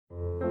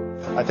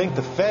I think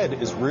the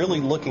Fed is really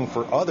looking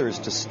for others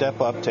to step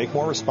up, take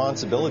more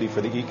responsibility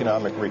for the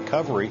economic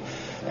recovery,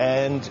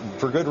 and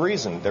for good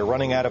reason. They're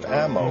running out of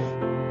ammo.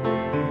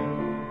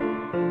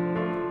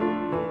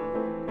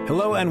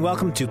 Hello and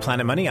welcome to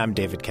Planet Money. I'm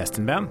David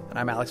Kestenbaum. And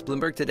I'm Alex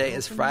Bloomberg. Today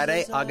is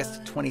Friday,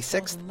 August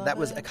 26th. That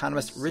was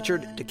economist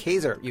Richard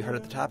DeKeyser, you heard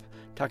at the top,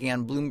 talking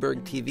on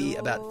Bloomberg TV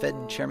about Fed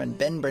Chairman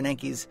Ben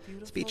Bernanke's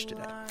speech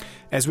today.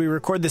 As we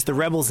record this, the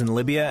rebels in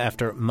Libya,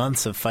 after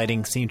months of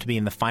fighting, seem to be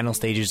in the final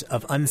stages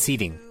of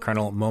unseating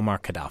Colonel Muammar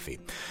Gaddafi.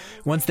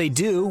 Once they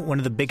do, one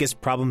of the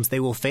biggest problems they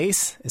will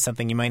face is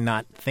something you might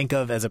not think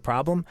of as a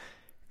problem: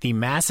 the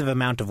massive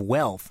amount of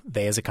wealth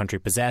they as a country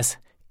possess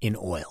in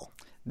oil.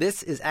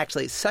 This is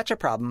actually such a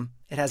problem,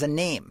 it has a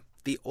name: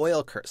 the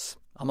oil curse.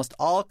 Almost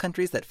all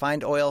countries that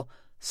find oil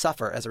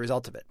suffer as a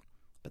result of it.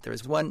 But there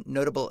is one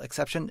notable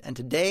exception, and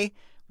today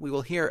we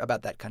will hear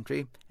about that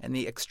country and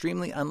the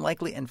extremely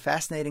unlikely and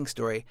fascinating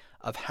story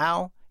of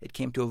how it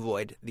came to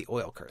avoid the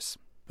oil curse.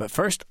 But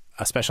first,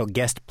 a special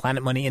guest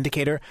Planet Money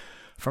indicator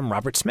from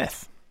Robert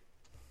Smith.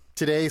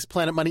 Today's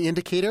Planet Money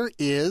indicator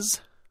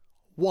is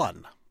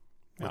 1.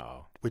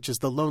 Oh. Which is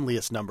the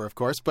loneliest number, of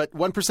course. But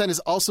 1% is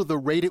also the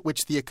rate at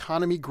which the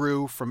economy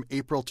grew from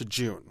April to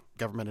June.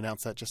 Government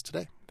announced that just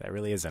today. That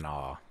really is an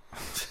awe.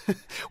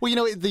 Well, you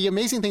know, the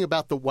amazing thing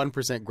about the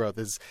 1% growth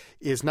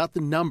is not the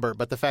number,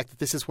 but the fact that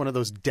this is one of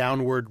those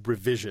downward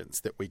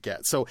revisions that we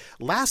get. So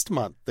last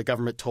month, the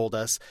government told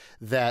us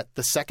that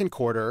the second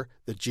quarter,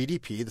 the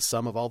GDP, the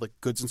sum of all the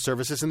goods and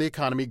services in the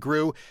economy,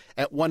 grew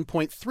at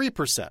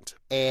 1.3%.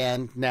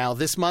 And now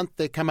this month,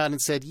 they come out and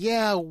said,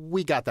 yeah,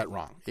 we got that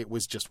wrong. It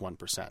was just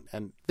 1%.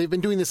 And they've been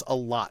doing this a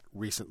lot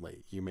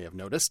recently, you may have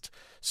noticed.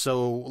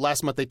 So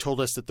last month, they told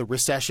us that the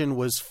recession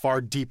was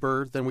far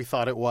deeper than we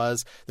thought it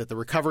was, that the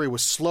recovery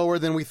was slower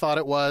than we thought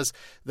it was.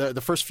 The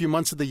first few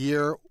months of the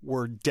year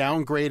were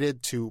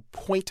downgraded to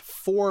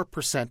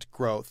 0.4%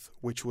 growth,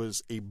 which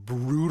was a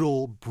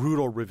brutal,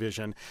 brutal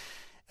revision.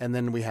 And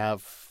then we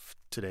have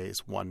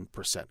today's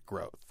 1%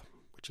 growth,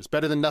 which is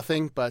better than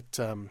nothing, but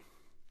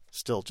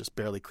still just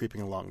barely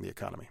creeping along the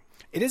economy.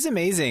 It is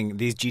amazing,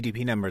 these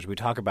GDP numbers. We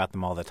talk about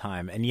them all the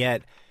time, and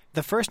yet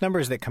the first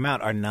numbers that come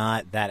out are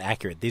not that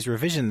accurate. These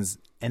revisions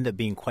end up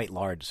being quite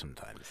large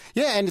sometimes.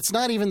 Yeah, and it's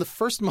not even the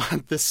first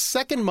month. The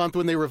second month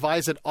when they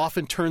revise it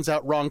often turns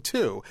out wrong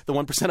too. The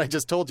 1% I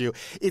just told you.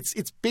 It's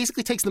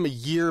basically takes them a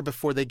year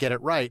before they get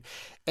it right.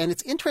 And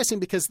it's interesting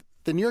because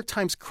the New York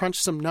Times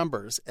crunched some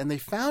numbers, and they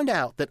found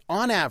out that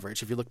on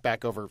average, if you look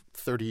back over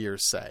 30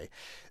 years, say,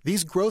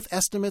 these growth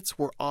estimates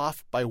were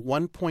off by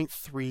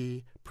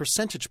 1.3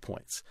 percentage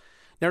points.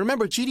 Now,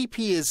 remember,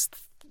 GDP is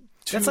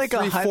 4%.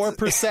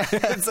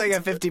 It's like a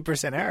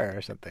 50% error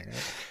or something. Right?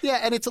 Yeah,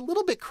 and it's a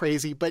little bit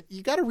crazy, but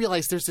you got to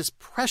realize there's this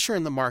pressure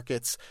in the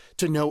markets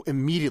to know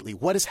immediately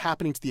what is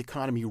happening to the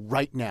economy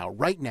right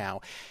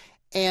now.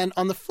 And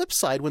on the flip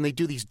side, when they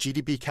do these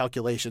GDP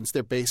calculations,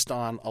 they're based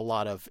on a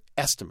lot of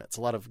estimates,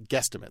 a lot of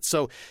guesstimates.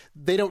 So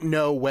they don't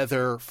know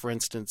whether, for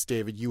instance,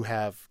 David, you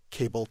have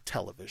cable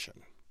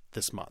television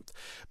this month.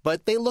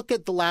 But they look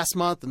at the last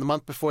month and the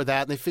month before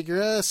that, and they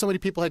figure, so many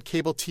people had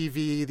cable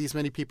TV. These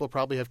many people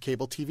probably have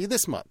cable TV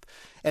this month.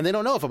 And they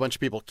don't know if a bunch of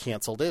people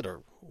canceled it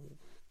or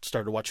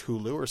started to watch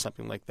Hulu or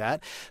something like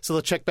that. So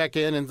they'll check back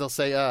in and they'll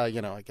say, I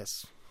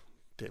guess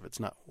David's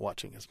not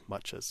watching as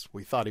much as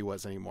we thought he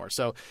was anymore.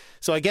 So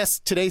I guess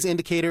today's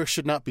indicator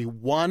should not be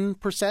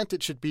 1%.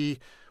 It should be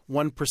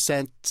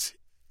 1%-ish.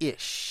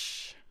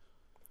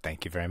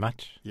 Thank you very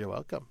much. You're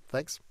welcome.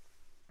 Thanks.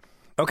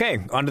 Okay,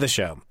 on to the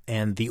show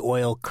and the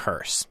oil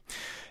curse.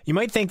 You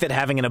might think that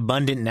having an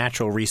abundant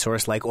natural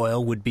resource like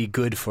oil would be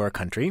good for a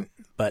country,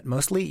 but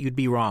mostly you'd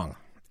be wrong.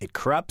 It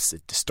corrupts,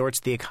 it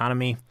distorts the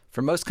economy.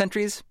 For most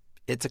countries,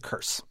 it's a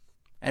curse.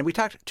 And we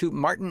talked to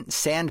Martin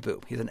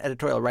Sandbu. He's an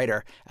editorial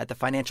writer at the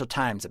Financial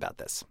Times about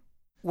this.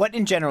 What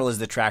in general is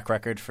the track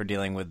record for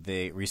dealing with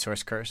the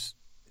resource curse?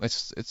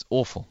 It's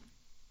awful.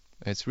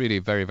 It's really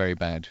very, very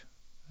bad.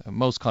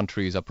 Most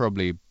countries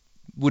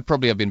would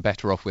probably have been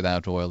better off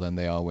without oil than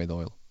they are with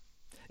oil.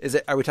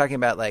 Are we talking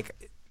about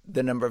like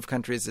the number of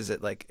countries? Is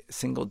it like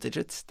single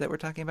digits that we're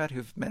talking about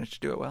who've managed to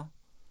do it well?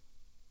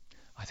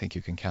 I think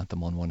you can count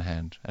them on one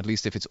hand. At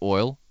least if it's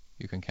oil,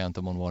 you can count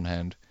them on one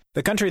hand.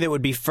 The country that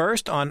would be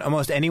first on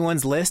almost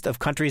anyone's list of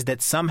countries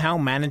that somehow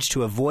managed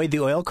to avoid the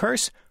oil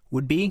curse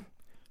would be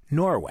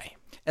Norway.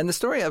 And the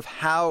story of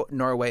how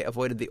Norway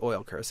avoided the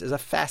oil curse is a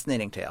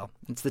fascinating tale.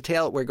 It's the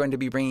tale we're going to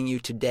be bringing you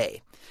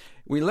today.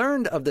 We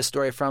learned of this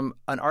story from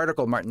an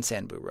article Martin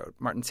Sandbu wrote.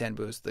 Martin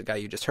Sandbu is the guy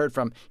you just heard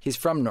from. He's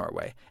from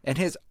Norway. And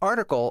his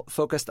article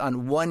focused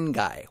on one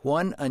guy,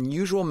 one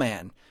unusual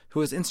man who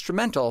was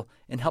instrumental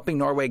in helping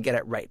Norway get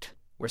it right,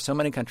 where so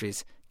many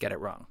countries get it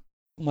wrong.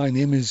 My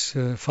name is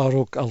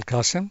Farouk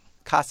Al-Qasim.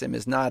 Qasim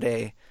is not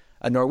a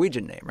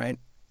Norwegian name, right?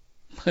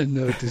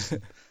 No, it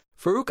isn't.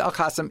 Farouk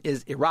Al-Qasim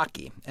is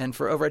Iraqi, and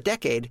for over a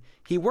decade,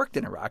 he worked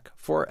in Iraq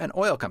for an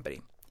oil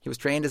company. He was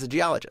trained as a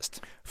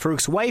geologist.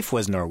 Farouk's wife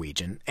was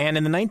Norwegian, and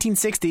in the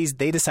 1960s,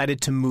 they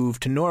decided to move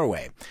to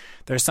Norway.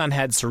 Their son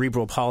had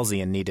cerebral palsy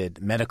and needed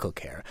medical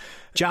care.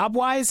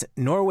 Job-wise,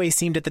 Norway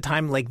seemed at the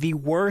time like the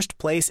worst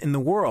place in the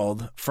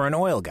world for an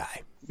oil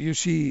guy. You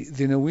see,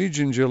 the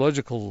Norwegian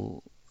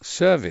Geological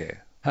Survey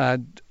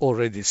had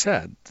already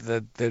said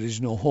that there is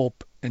no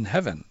hope in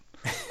heaven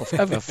of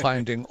ever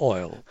finding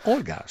oil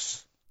or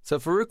gas. So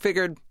Farouk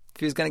figured if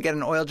he was going to get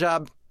an oil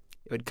job,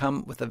 it would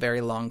come with a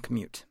very long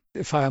commute.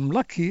 If I am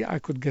lucky, I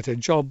could get a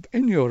job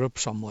in Europe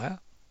somewhere,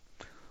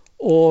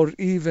 or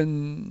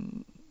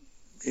even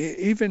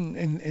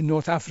in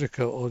North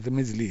Africa or the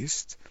Middle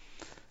East,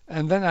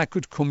 and then I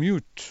could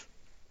commute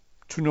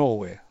to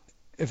Norway.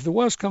 If the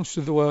worst comes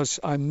to the worst,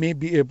 I may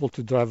be able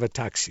to drive a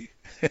taxi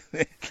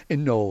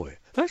in Norway.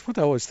 That's what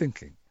I was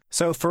thinking.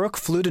 So Farouk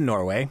flew to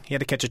Norway. He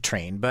had to catch a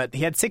train, but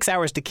he had 6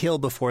 hours to kill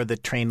before the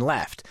train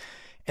left.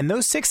 And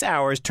those 6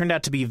 hours turned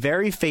out to be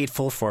very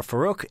fateful for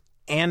Farouk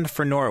and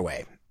for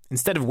Norway.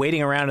 Instead of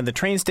waiting around in the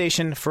train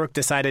station, Farouk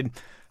decided,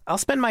 I'll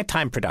spend my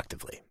time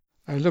productively.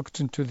 I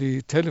looked into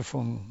the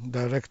telephone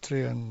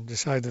directory and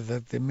decided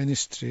that the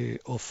Ministry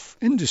of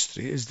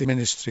Industry is the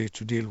ministry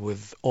to deal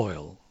with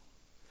oil,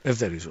 if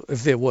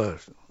there were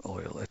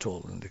oil at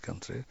all in the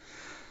country.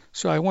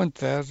 So I went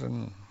there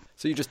and...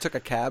 So you just took a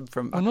cab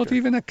from... Not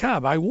even a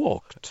cab, I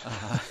walked.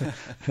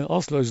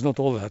 Oslo is not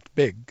all that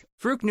big.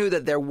 Farouk knew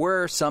that there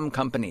were some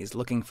companies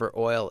looking for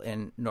oil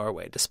in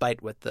Norway,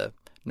 despite what the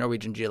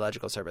Norwegian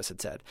Geological Service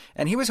had said.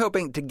 And he was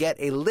hoping to get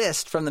a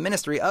list from the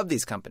ministry of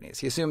these companies.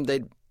 He assumed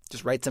they'd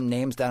just write some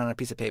names down on a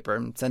piece of paper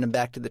and send him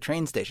back to the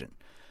train station.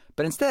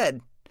 But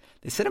instead,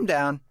 they sit him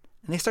down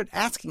and they start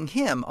asking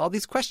him all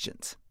these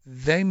questions.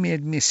 They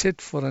made me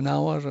sit for an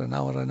hour and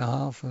a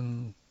half,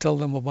 and tell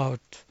them about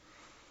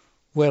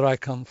where I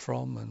come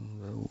from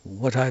and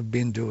what I've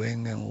been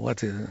doing and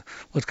what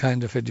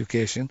kind of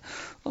education.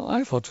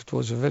 I thought it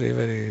was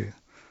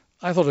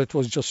I thought it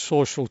was just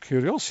social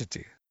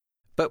curiosity.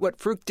 But what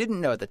Farouk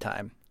didn't know at the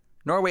time,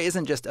 Norway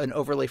isn't just an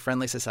overly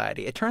friendly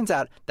society. It turns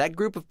out that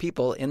group of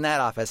people in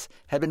that office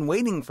had been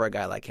waiting for a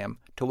guy like him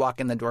to walk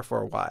in the door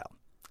for a while.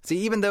 See,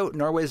 even though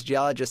Norway's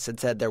geologists had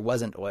said there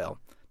wasn't oil,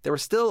 there were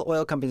still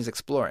oil companies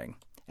exploring.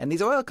 And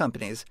these oil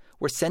companies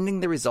were sending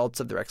the results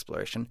of their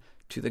exploration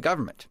to the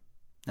government.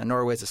 Now,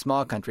 Norway is a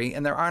small country,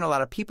 and there aren't a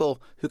lot of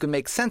people who can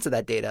make sense of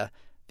that data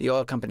the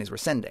oil companies were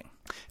sending.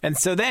 And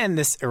so then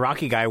this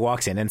Iraqi guy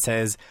walks in and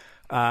says,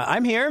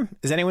 I'm here.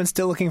 Is anyone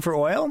still looking for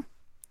oil?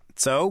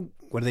 So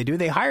what do?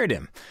 They hired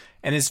him.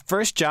 And his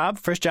first job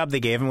they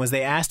gave him was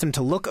they asked him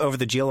to look over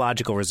the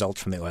geological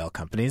results from the oil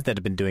companies that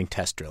had been doing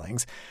test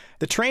drillings.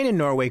 The terrain in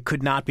Norway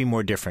could not be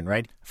more different,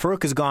 right?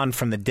 Farouk has gone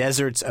from the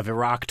deserts of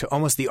Iraq to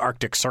almost the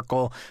Arctic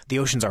Circle. The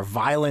oceans are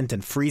violent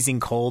and freezing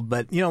cold,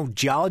 but,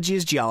 geology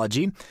is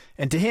geology.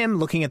 And to him,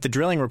 looking at the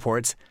drilling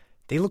reports,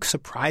 they look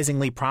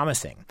surprisingly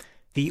promising.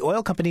 The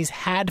oil companies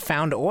had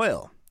found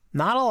oil.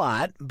 Not a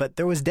lot, but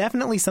there was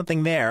definitely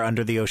something there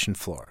under the ocean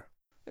floor.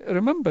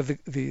 Remember,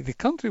 the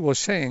country was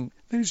saying,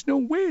 there's no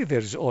way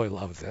there's oil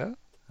out there.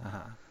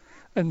 Uh-huh.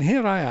 And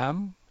here I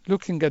am,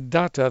 looking at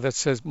data that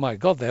says, my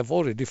God, they have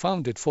already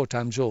found it 4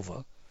 times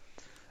over.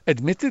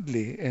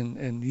 Admittedly,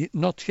 in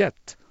not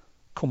yet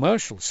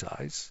commercial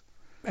size.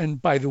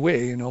 And by the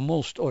way,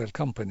 most oil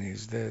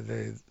companies,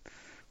 they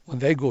when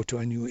they go to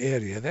a new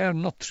area, they are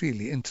not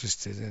really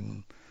interested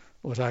in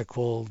what I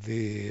call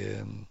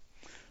the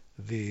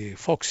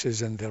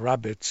foxes and the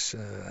rabbits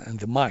and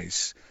the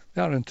mice.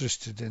 They are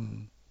interested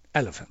in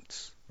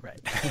elephants. Right.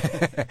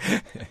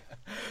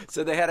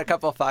 So they had a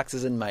couple of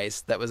foxes and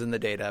mice that was in the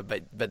data,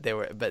 but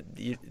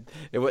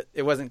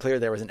it wasn't clear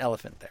there was an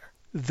elephant there.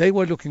 They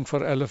were looking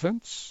for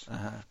elephants.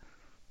 Uh-huh.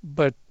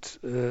 But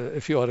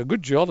if you are a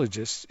good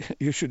geologist,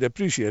 you should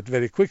appreciate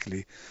very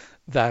quickly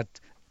that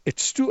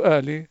it's too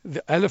early.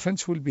 The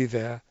elephants will be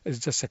there. It's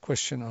just a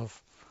question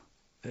of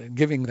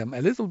giving them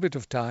a little bit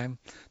of time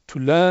to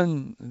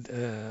learn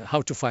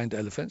how to find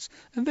elephants.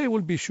 And they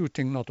will be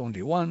shooting not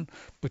only 1,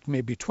 but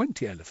maybe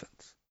 20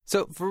 elephants.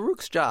 So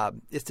Farouk's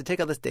job is to take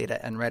all this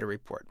data and write a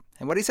report.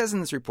 And what he says in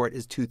this report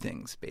is 2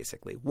 things,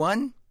 basically.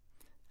 1,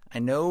 I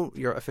know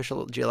your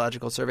official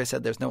geological survey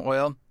said there's no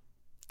oil.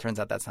 Turns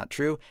out that's not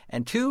true.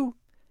 And 2,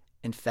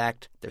 in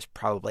fact, there's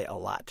probably a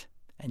lot.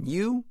 And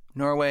you,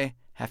 Norway,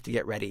 have to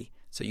get ready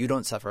so you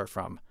don't suffer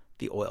from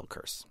the oil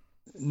curse.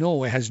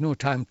 Norway has no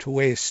time to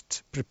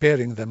waste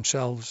preparing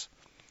themselves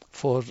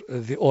for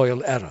the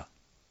oil era.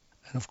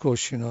 And of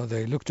course,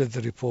 they looked at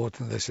the report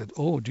and they said,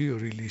 oh, do you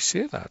really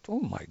say that?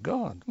 Oh, my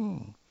God.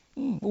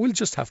 We'll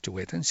just have to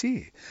wait and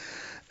see.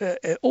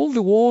 All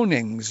the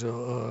warnings,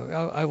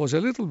 I was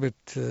a little bit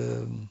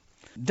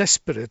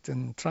desperate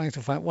in trying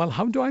to find, well,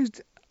 how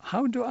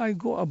do I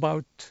go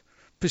about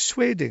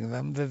persuading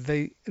them that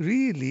they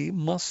really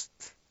must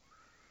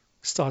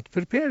start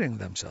preparing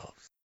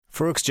themselves?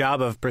 Farouk's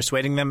job of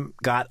persuading them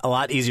got a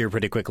lot easier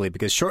pretty quickly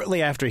because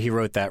shortly after he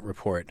wrote that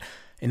report,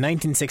 in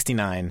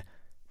 1969,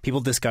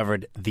 people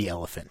discovered the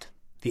elephant,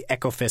 the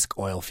Ekofisk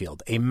oil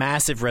field, a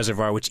massive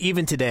reservoir which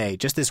even today,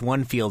 just this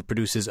one field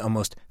produces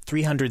almost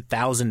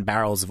 300,000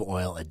 barrels of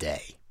oil a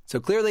day. So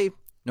clearly,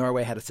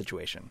 Norway had a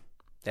situation.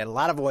 They had a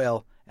lot of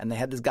oil, and they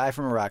had this guy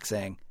from Iraq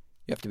saying,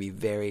 you have to be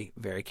very,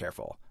 very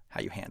careful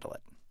how you handle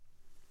it.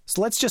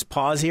 So let's just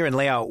pause here and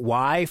lay out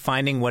why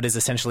finding what is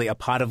essentially a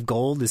pot of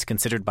gold is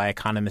considered by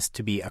economists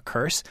to be a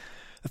curse.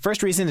 The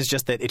first reason is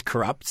just that it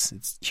corrupts.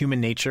 It's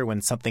human nature.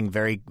 When something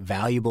very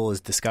valuable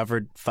is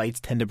discovered, fights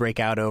tend to break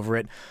out over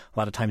it. A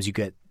lot of times you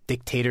get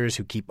dictators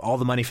who keep all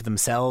the money for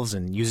themselves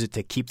and use it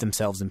to keep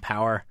themselves in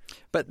power.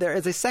 But there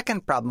is a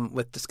second problem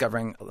with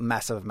discovering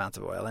massive amounts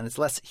of oil, and it's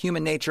less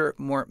human nature,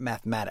 more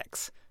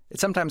mathematics. It's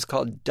sometimes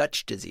called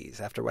Dutch disease,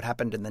 after what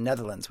happened in the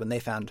Netherlands when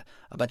they found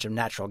a bunch of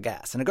natural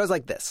gas. And it goes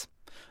like this.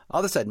 All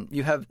of a sudden,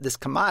 you have this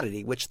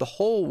commodity which the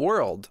whole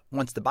world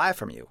wants to buy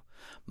from you.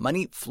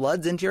 Money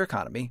floods into your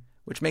economy,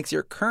 which makes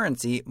your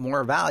currency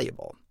more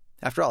valuable.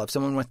 After all, if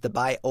someone wants to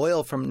buy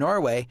oil from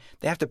Norway,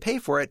 they have to pay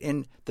for it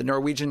in the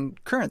Norwegian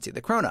currency, the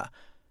krona.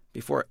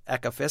 Before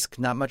Ekofisk,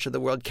 not much of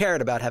the world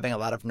cared about having a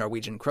lot of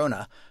Norwegian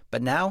krona.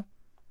 But now,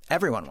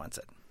 everyone wants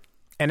it.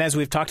 And as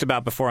we've talked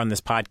about before on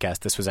this podcast,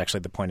 this was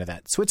actually the point of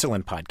that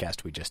Switzerland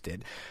podcast we just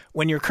did.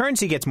 When your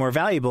currency gets more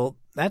valuable,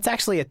 that's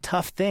actually a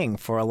tough thing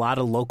for a lot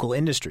of local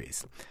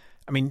industries.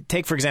 I mean,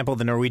 take, for example,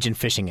 the Norwegian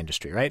fishing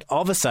industry, right?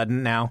 All of a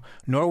sudden now,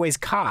 Norway's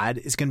cod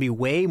is going to be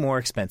way more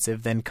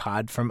expensive than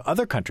cod from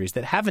other countries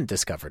that haven't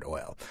discovered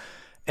oil.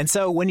 And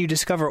so when you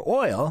discover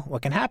oil,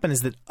 what can happen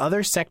is that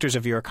other sectors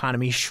of your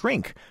economy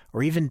shrink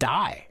or even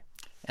die.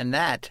 And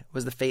that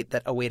was the fate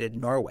that awaited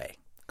Norway.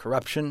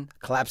 Corruption,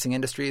 collapsing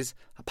industries,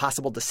 a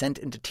possible descent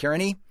into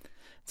tyranny.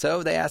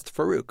 So they asked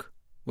Farouk,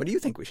 what do you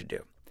think we should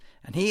do?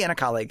 And he and a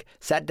colleague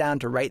sat down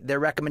to write their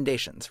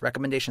recommendations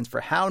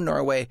for how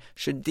Norway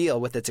should deal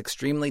with its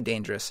extremely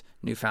dangerous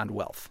newfound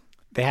wealth.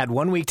 They had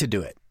 1 week to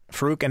do it.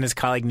 Farouk and his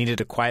colleague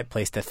needed a quiet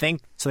place to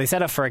think, so they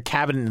set up for a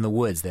cabin in the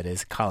woods that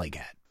his colleague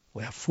had.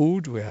 We have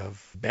food, we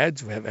have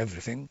beds, we have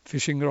everything,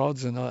 fishing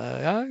rods, and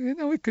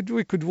we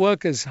could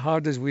work as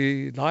hard as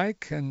we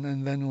like,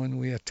 and then when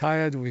we are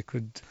tired, we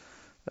could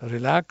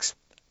relax.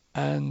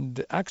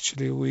 And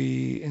actually,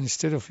 we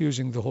instead of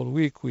using the whole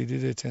week, we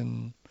did it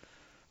in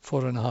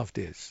 4.5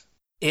 days.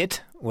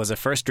 It was a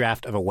first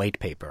draft of a white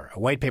paper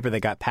that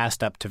got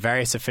passed up to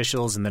various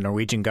officials in the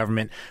Norwegian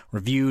government,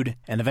 reviewed,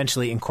 and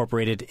eventually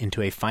incorporated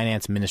into a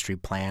finance ministry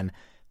plan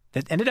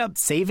that ended up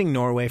saving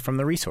Norway from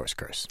the resource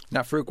curse.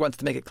 Now, Farouk wants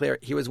to make it clear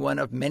he was one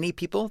of many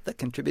people that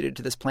contributed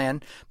to this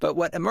plan, but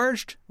what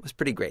emerged was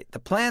pretty great. The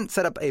plan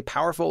set up a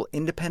powerful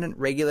independent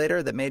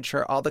regulator that made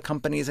sure all the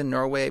companies in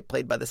Norway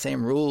played by the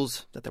same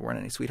rules, that there weren't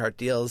any sweetheart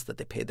deals, that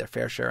they paid their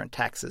fair share in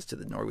taxes to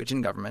the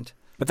Norwegian government.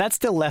 But that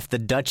still left the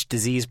Dutch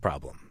disease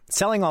problem.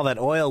 Selling all that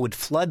oil would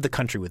flood the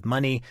country with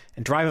money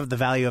and drive up the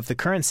value of the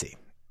currency.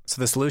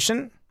 So the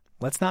solution?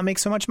 Let's not make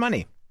so much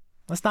money.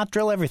 Let's not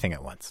drill everything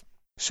at once.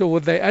 So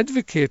what they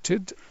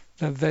advocated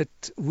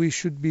that we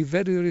should be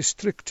very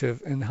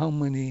restrictive in how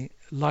many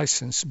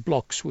license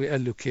blocks we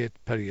allocate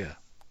per year.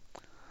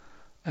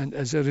 And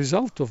as a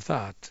result of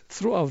that,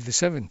 throughout the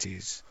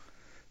 70s,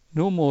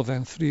 no more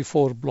than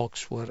 3-4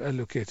 blocks were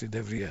allocated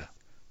every year.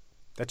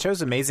 That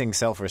shows amazing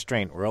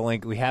self-restraint.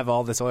 We have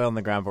all this oil in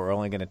the ground, but we're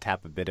only going to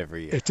tap a bit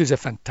every year. It is a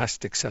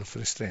fantastic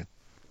self-restraint.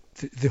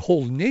 The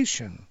whole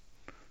nation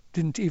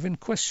didn't even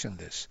question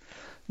this.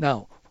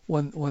 Now,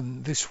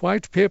 when this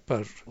white paper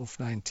of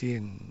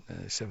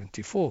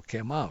 1974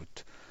 came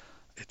out,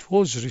 it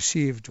was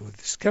received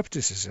with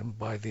skepticism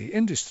by the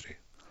industry,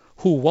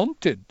 who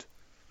wanted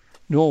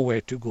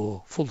Norway to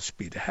go full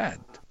speed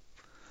ahead.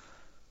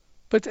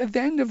 But at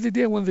the end of the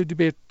day, when the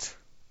debate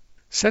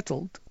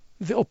settled,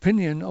 the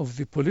opinion of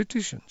the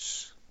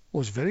politicians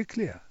was very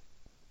clear.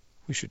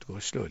 We should go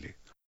slowly.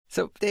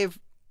 So, Dave,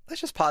 let's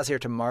just pause here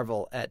to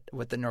marvel at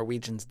what the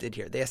Norwegians did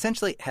here. They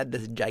essentially had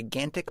this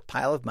gigantic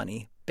pile of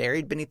money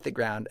buried beneath the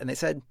ground, and they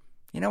said,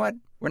 you know what?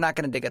 We're not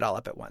going to dig it all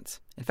up at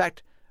once. In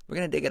fact, we're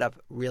going to dig it up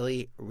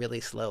really,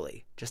 really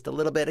slowly, just a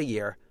little bit a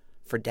year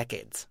for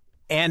decades.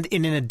 And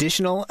in an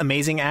additional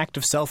amazing act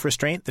of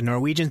self-restraint, the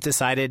Norwegians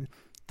decided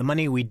the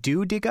money we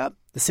do dig up,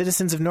 the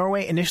citizens of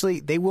Norway, initially,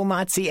 they will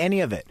not see any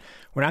of it.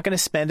 We're not going to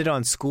spend it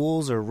on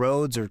schools or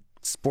roads or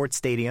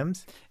sports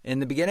stadiums. In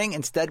the beginning,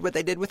 instead, what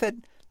they did with it,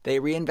 they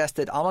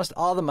reinvested almost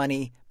all the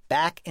money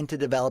back into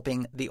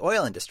developing the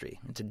oil industry,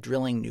 into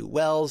drilling new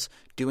wells,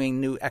 doing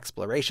new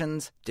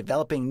explorations,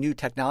 developing new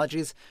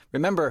technologies.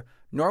 Remember,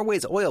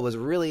 Norway's oil was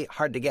really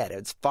hard to get.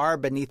 It's far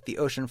beneath the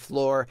ocean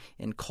floor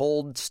in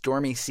cold,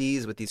 stormy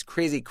seas with these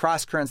crazy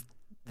cross currents.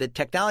 The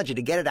technology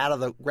to get it out of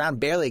the ground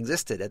barely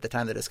existed at the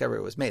time the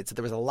discovery was made. So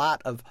there was a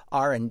lot of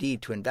R&D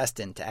to invest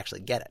in to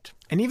actually get it.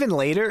 And even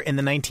later, in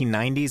the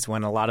 1990s,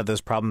 when a lot of those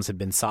problems had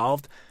been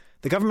solved,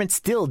 the government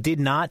still did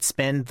not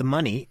spend the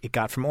money it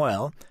got from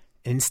oil,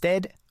 and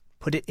instead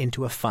put it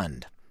into a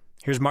fund.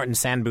 Here's Martin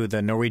Sandbu,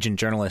 the Norwegian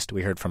journalist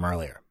we heard from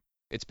earlier.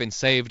 It's been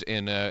saved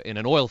in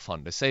an oil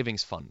fund, a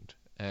savings fund,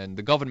 and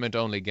the government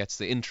only gets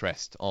the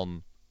interest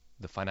on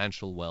the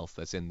financial wealth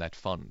that's in that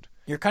fund.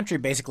 Your country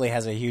basically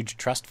has a huge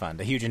trust fund,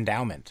 a huge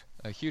endowment.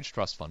 A huge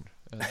trust fund.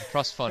 The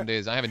trust fund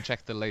is, I haven't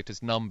checked the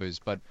latest numbers,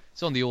 but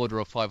it's on the order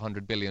of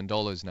 $500 billion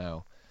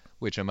now,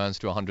 which amounts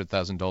to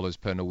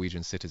 $100,000 per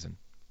Norwegian citizen.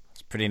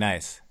 It's pretty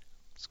nice.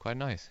 It's quite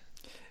nice.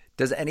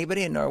 Does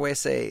anybody in Norway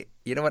say,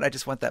 you know what, I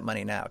just want that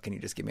money now. Can you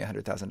just give me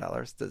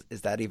 $100,000?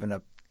 Is that even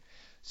a...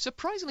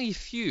 Surprisingly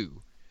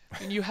few. I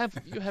mean, you have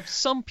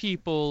some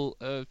people,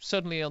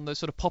 certainly on the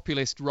sort of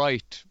populist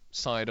right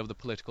side of the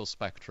political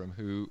spectrum,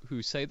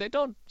 who say they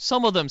don't.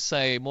 Some of them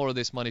say more of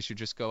this money should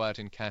just go out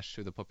in cash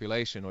to the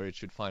population, or it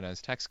should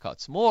finance tax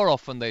cuts. More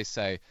often they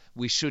say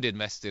we should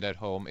invest it at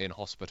home in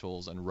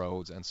hospitals and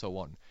roads and so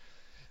on.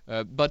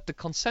 But the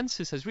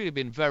consensus has really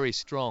been very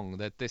strong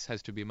that this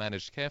has to be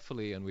managed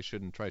carefully, and we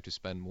shouldn't try to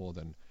spend more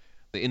than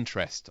the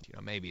interest.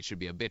 Maybe it should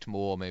be a bit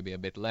more, maybe a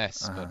bit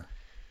less,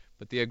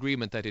 but the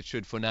agreement that it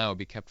should for now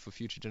be kept for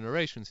future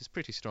generations is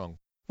pretty strong.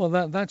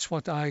 Well, that's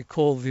what I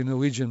call the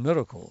Norwegian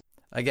miracle.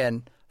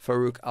 Again,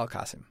 Farouk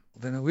Al-Qasim.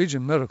 The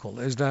Norwegian miracle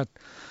is that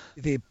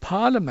the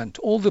parliament,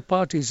 all the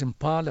parties in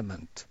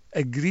parliament,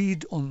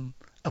 agreed on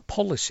a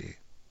policy,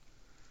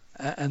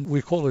 and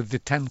we call it the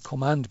 10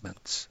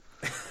 Commandments.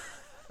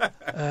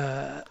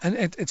 And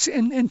it's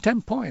in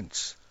 10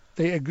 points.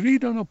 They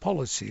agreed on a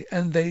policy,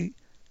 and they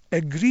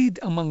agreed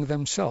among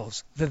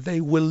themselves that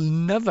they will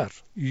never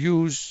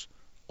use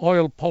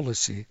oil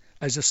policy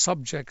as a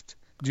subject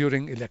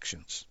during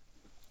elections.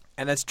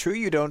 And that's true?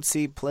 You don't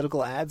see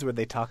political ads where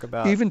they talk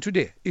about... Even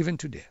today,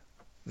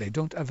 they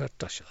don't ever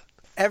touch it.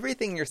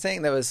 Everything you're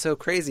saying, though, is so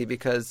crazy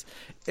because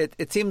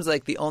it seems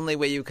like the only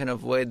way you can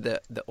avoid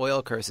the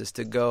oil curse is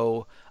to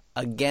go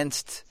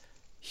against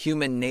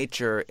human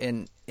nature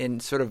in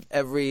sort of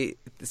every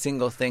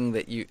single thing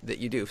that you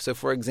do. So,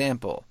 for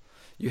example,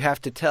 you have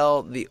to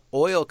tell the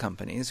oil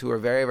companies, who are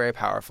very, very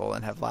powerful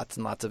and have lots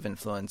and lots of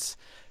influence,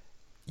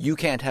 you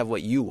can't have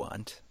what you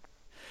want.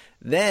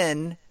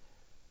 Then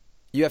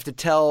you have to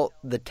tell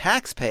the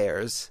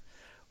taxpayers,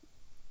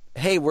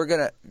 hey, we're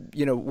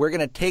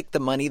gonna take the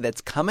money that's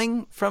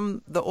coming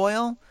from the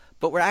oil,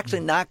 but we're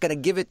actually not going to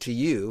give it to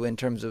you in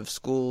terms of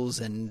schools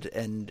and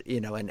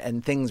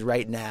things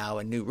right now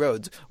and new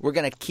roads. We're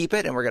going to keep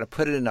it and we're going to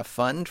put it in a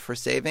fund for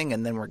saving,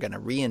 and then we're going to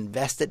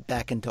reinvest it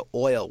back into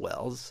oil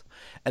wells.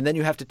 And then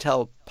you have to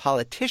tell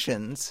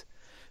politicians,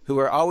 who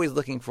are always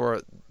looking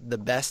for the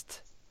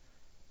best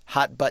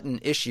hot button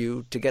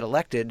issue to get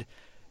elected,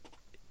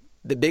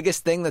 the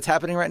biggest thing that's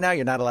happening right now,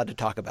 you're not allowed to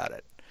talk about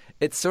it.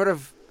 It's sort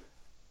of,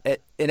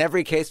 in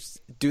every case,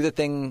 do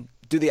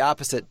the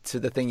opposite to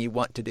the thing you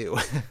want to do.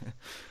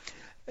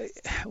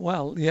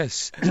 Well,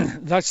 yes,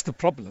 that's the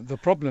problem. The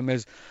problem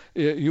is,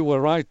 you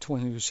were right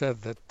when you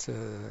said that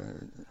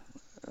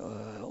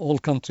all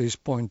countries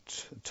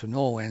point to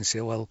Norway and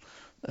say, well,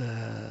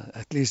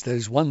 at least there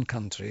is one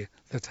country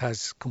that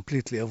has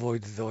completely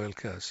avoided the oil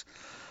curse.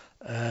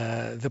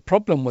 The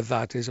problem with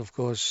that is, of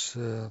course,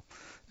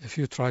 if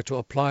you try to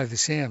apply the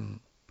same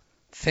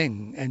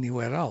thing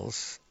anywhere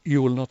else,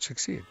 you will not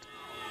succeed.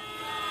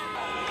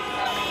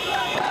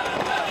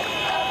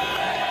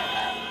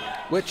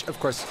 Which, of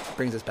course,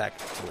 brings us back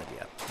to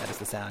Libya. That is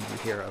the sound you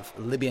hear of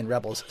Libyan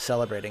rebels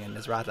celebrating in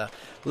Misrata.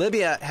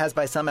 Libya has,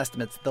 by some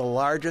estimates, the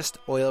largest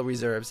oil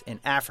reserves in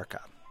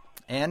Africa.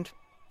 And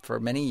for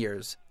many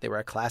years, they were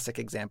a classic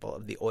example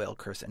of the oil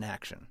curse in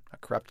action. A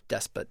corrupt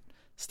despot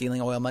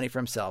stealing oil money for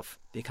himself,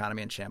 the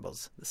economy in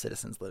shambles, the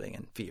citizens living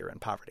in fear and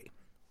poverty.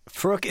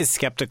 Farouk is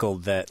skeptical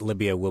that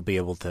Libya will be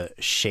able to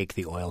shake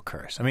the oil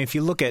curse. I mean, if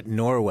you look at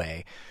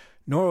Norway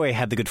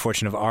had the good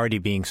fortune of already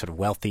being sort of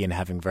wealthy and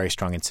having very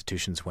strong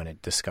institutions when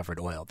it discovered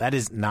oil. That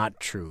is not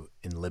true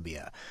in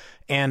Libya.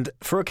 And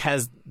Farouk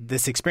has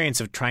this experience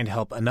of trying to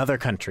help another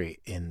country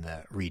in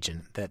the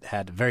region that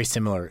had a very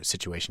similar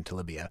situation to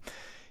Libya,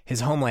 his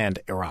homeland,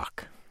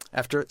 Iraq.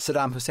 After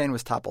Saddam Hussein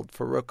was toppled,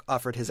 Farouk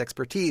offered his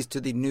expertise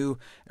to the new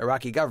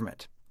Iraqi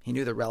government. He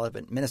knew the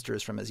relevant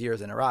ministers from his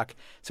years in Iraq,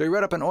 so he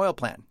wrote up an oil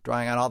plan,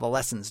 drawing on all the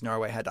lessons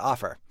Norway had to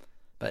offer,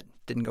 but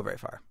didn't go very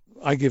far.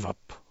 I gave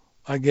up.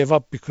 I gave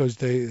up because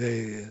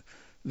they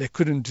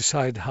couldn't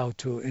decide how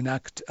to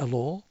enact a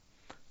law.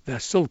 They're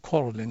still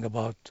quarreling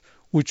about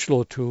which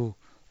law to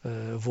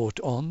vote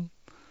on.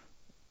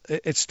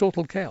 It's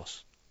total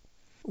chaos.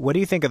 What do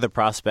you think of the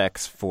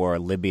prospects for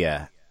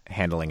Libya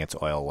handling its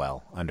oil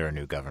well under a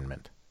new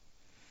government?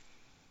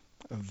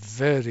 A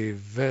very,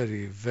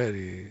 very,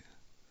 very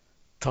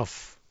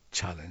tough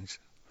challenge.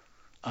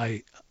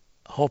 I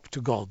hope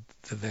to God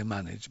that they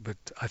manage, but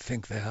I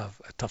think they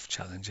have a tough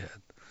challenge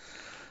ahead.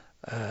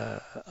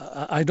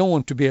 I don't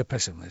want to be a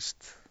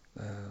pessimist,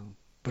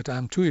 but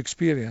I'm too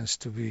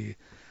experienced to be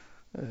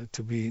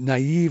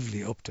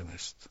naively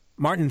optimist.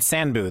 Martin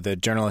Sandbu, the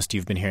journalist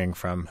you've been hearing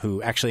from,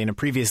 who actually in a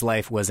previous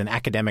life was an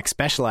academic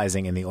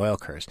specializing in the oil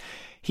curse,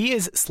 he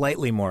is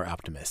slightly more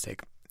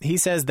optimistic. He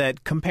says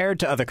that compared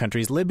to other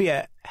countries,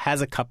 Libya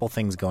has a couple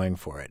things going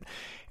for it.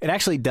 It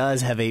actually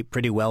does have a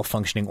pretty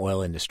well-functioning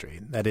oil industry.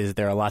 That is,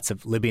 there are lots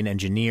of Libyan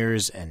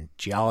engineers and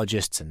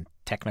geologists and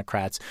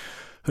technocrats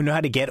who know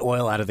how to get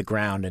oil out of the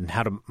ground and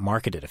how to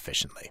market it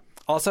efficiently.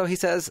 Also, he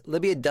says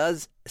Libya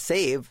does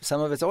save some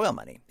of its oil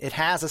money. It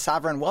has a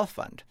sovereign wealth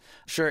fund.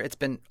 Sure, it's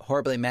been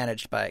horribly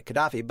managed by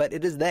Gaddafi, but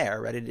it is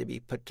there, ready to be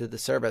put to the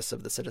service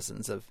of the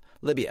citizens of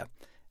Libya.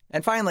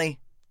 And finally,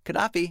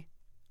 Gaddafi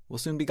will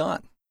soon be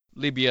gone.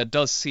 Libya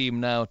does seem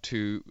now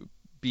to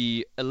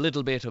be a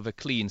little bit of a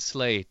clean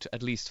slate,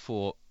 at least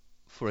for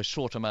a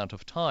short amount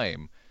of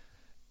time.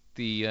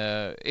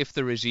 If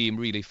the regime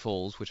really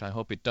falls, which I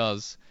hope it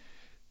does,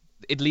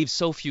 it leaves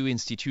so few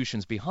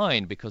institutions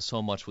behind because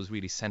so much was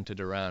really centered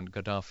around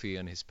Gaddafi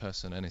and his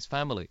person and his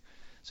family.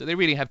 So they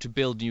really have to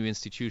build new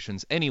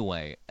institutions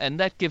anyway, and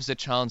that gives a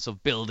chance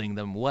of building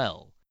them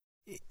well.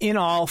 In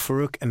all,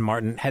 Farouk and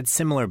Martin had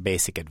similar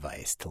basic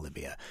advice to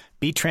Libya.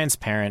 Be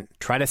transparent,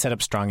 try to set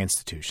up strong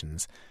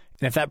institutions.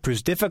 And if that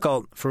proves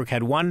difficult, Farouk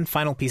had one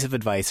final piece of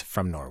advice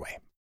from Norway.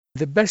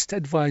 The best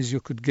advice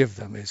you could give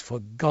them is, for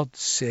God's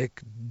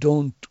sake,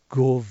 don't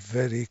go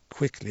very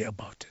quickly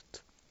about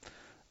it.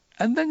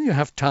 And then you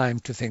have time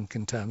to think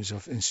in terms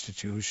of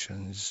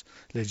institutions,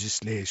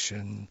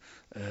 legislation,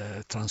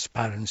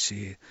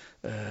 transparency,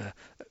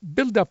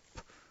 build up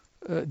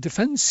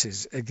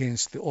defenses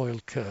against the oil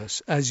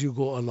curse as you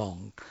go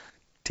along.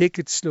 Take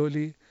it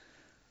slowly.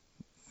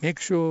 Make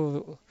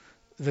sure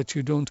that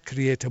you don't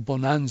create a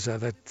bonanza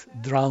that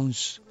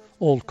drowns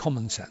all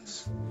common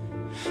sense.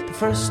 The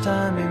first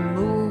time he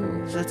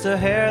moves, it's her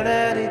hair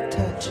that he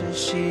touches.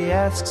 She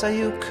asks, are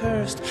you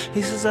cursed?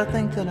 He says, I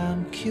think that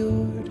I'm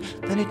cured.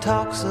 Then he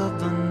talks of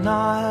the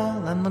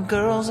Nile and the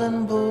girls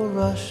in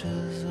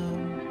bulrushes.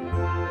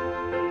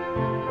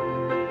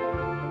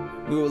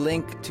 We will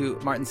link to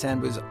Martin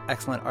Sandbu's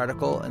excellent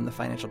article in the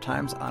Financial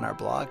Times on our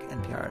blog,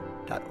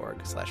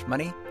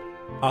 npr.org/money.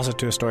 Also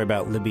to a story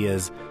about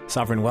Libya's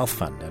sovereign wealth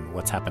fund and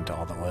what's happened to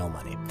all the oil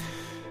money.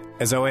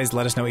 As always,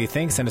 let us know what you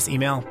think. Send us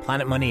email,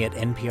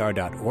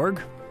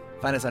 planetmoney@npr.org.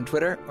 Find us on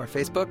Twitter or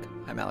Facebook.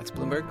 I'm Alex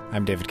Bloomberg.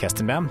 I'm David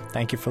Kestenbaum.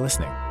 Thank you for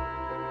listening.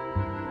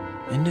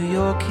 In New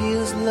York he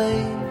is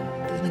laid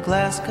in a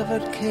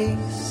glass-covered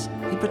case.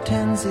 He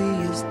pretends he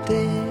is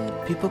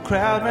dead. People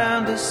crowd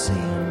round to see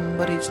him,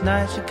 but each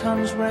night she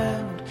comes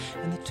round